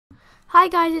Hi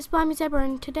guys, it's BalmyZebra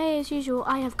and today as usual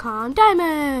I have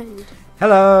CalmDiamond.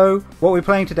 Hello! What are we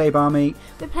playing today, Barmy?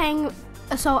 We're playing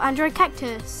Assault Android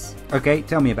Cactus. Okay,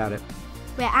 tell me about it.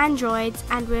 We're androids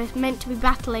and we're meant to be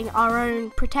battling our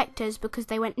own protectors because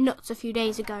they went nuts a few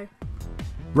days ago.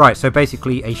 Right, so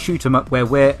basically a shoot 'em up where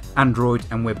we're androids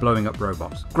and we're blowing up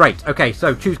robots. Great, okay,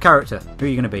 so choose character. Who are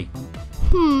you going to be?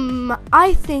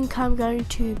 I think I'm going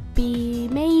to be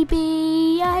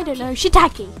maybe, I don't know,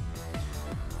 Shiitake.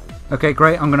 Okay,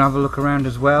 great, I'm going to have a look around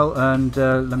as well, and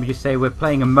let me just say we're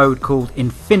playing a mode called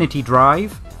Infinity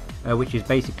Drive, which is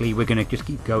basically we're going to just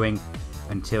keep going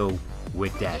until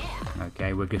we're dead.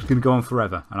 Okay, we're just going to go on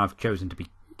forever, and I've chosen to be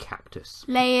Cactus.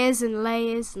 Layers and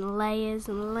layers and layers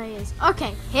and layers.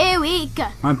 Okay, here we go.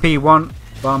 I'm P1,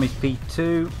 Barmy's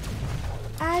P2.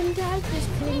 And I'm just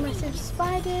killing massive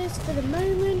spiders for the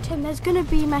moment, and there's going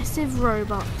to be massive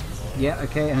robots. Yeah,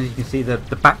 okay, and as you can see the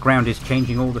background is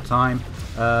changing all the time.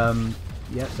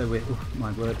 Yeah, so we're, oh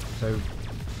my word, so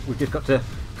we've just got to...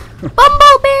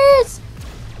 Bumblebees!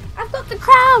 I've got the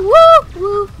crown, woo,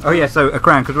 woo! Oh yeah, so a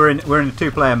crown, because we're in a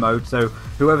two-player mode, so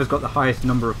whoever's got the highest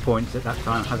number of points at that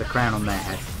time has a crown on their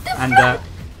head. And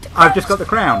I've just got the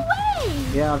crown.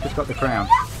 Yeah, I've just got the crown.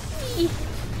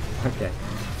 Okay.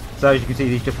 So as you can see,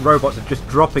 these robots are just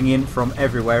dropping in from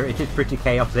everywhere. It is pretty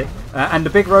chaotic. And the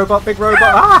big robot, big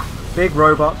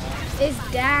robot is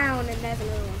down and there's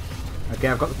another one. Okay,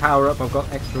 I've got the power up, I've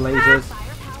got extra lasers.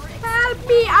 Help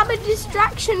me, I'm a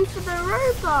distraction for the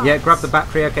robot. Yeah, grab the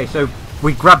battery. Okay, so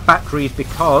we grab batteries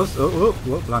because... Oh,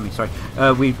 blimey, sorry.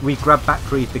 We grab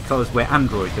batteries because we're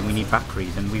androids and we need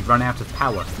batteries and we've run out of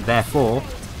power. Therefore,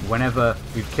 whenever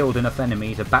we've killed enough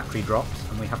enemies, a battery drops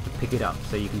and we have to pick it up.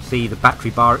 So you can see the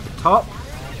battery bar at the top.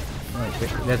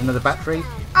 Oh, there's another battery.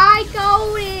 I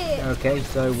got it. Okay,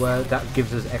 so that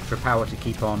gives us extra power to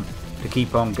keep on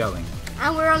going.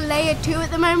 And we're on layer 2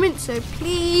 at the moment, so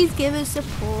please give us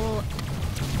support.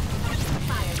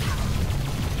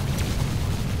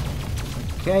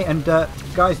 Okay, and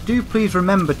guys, do please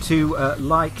remember to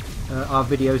like our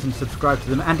videos and subscribe to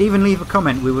them, and even leave a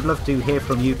comment. We would love to hear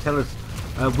from you. Tell us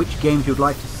which games you'd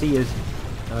like to see us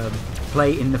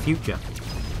play in the future.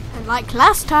 And like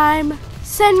last time,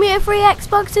 send me a free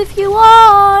Xbox if you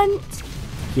want.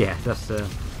 Yeah, that's a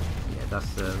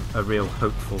real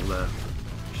hopeful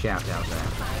shout out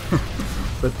there.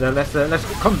 But let's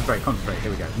concentrate. Here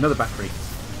we go. Another battery.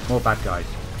 More bad guys.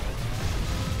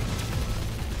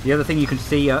 The other thing you can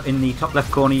see in the top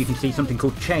left corner, you can see something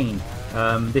called chain.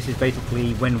 This is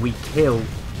basically when we kill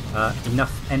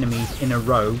enough enemies in a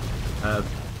row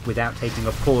without taking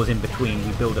a pause in between.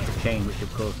 We build up a chain, which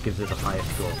of course gives us a higher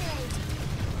score.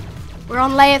 We're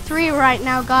on layer 3 right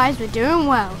now, guys. We're doing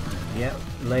well. Yeah,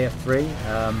 layer 3.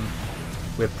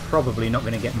 We're probably not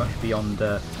going to get much beyond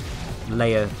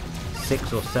layer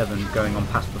 6 or 7 going on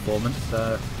past performance,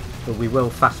 but we will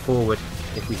fast forward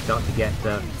if we start to get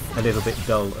a little bit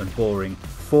dull and boring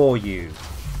for you.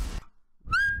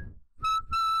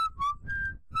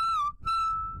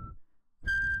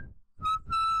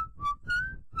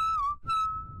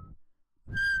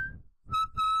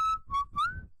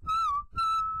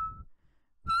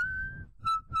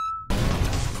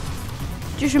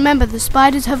 Just remember, the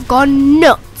spiders have gone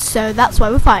nuts, so that's why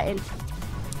we're fighting.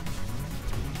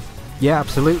 Yeah,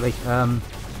 absolutely.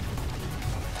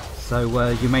 So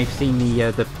you may have seen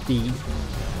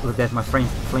well, there's my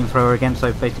flamethrower again.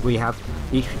 So basically, we have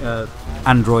each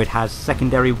android has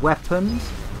secondary weapons,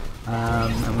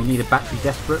 and we need a battery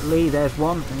desperately. There's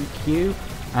one, thank you.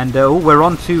 And we're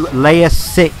on to layer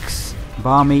 6.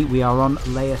 Barmy, we are on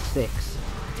layer 6.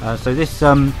 So this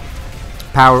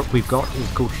power up we've got is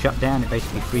called Shutdown. It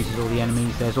basically freezes all the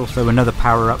enemies. There's also another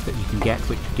power up that you can get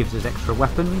which gives us extra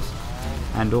weapons,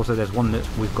 and also there's one that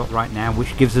we've got right now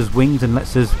which gives us wings and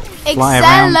lets us fly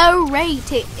around.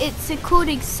 Accelerate! It's called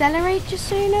Accelerate, just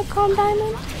so you know,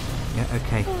 CalmDiamond. Yeah,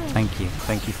 okay, thank you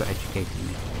for educating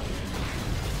me.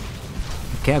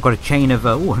 Okay, I've got a chain of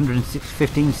 106,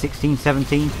 15, 16,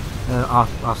 17.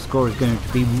 Our score is going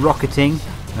to be rocketing.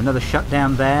 Another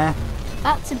shutdown there.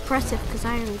 That's impressive because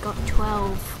I only got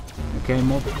 12. Okay,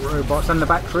 more big robots and the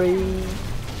battery.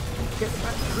 Get the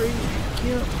battery.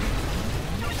 Yeah.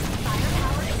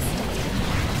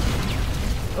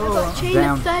 I've got a chain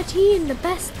of 13, the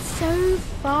best so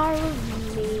far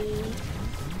of me.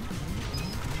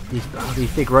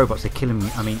 These big robots are killing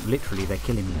me. I mean, literally, they're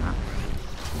killing me now.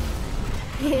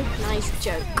 Nice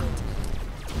joke.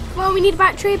 Well, we need a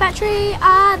battery.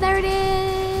 Ah, there it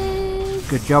is.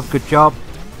 Good job.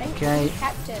 Okay.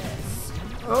 Cactus.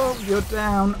 Oh, you're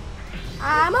down.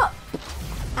 I'm up.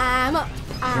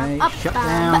 Okay, Up. shut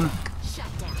down.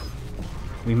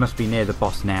 We must be near the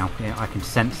boss now. Yeah, I can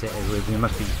sense it. We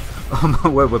must be... Oh my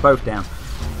word, we're both down.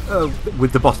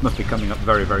 With the boss must be coming up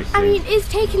very, very soon. I mean, it's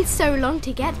taken so long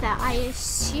to get there, I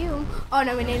assume. Oh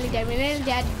no, we're nearly dead, we're nearly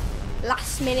dead.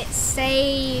 Last minute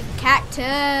save,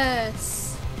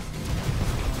 Cactus.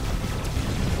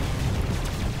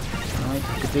 Right,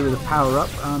 I could do with a power up.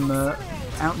 I'm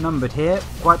outnumbered here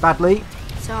quite badly.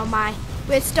 So am I.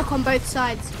 We're stuck on both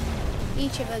sides.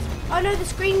 Each of us. Oh no, the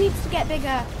screen needs to get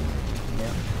bigger.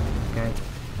 Yeah. Okay.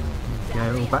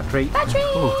 Go, battery. Battery!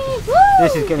 Ooh.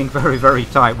 This is getting very, very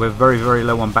tight. We're very, very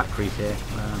low on batteries here.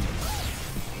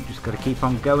 We've just got to keep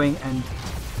on going, and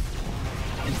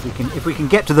if we can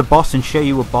get to the boss and show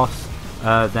you a boss,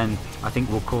 then I think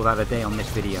we'll call that a day on this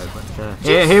video. But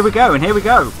here we go, and here we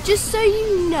go. Just so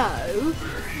you know,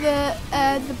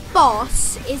 the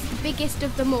boss is the biggest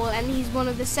of them all, and he's one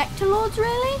of the sector lords,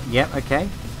 really. Yep. Okay.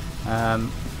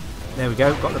 There we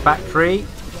go. Got the battery.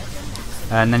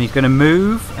 And then he's going to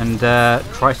move and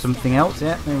try something else.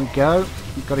 Yeah, there we go.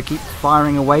 You've got to keep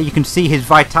firing away. You can see his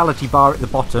vitality bar at the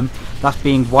bottom. That's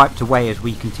being wiped away as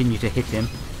we continue to hit him.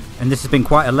 And this has been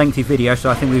quite a lengthy video, so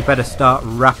I think we better start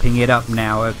wrapping it up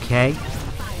now, okay?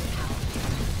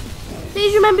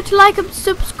 Please remember to like and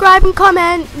subscribe and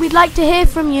comment. We'd like to hear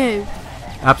from you.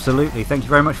 Absolutely. Thank you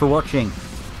very much for watching.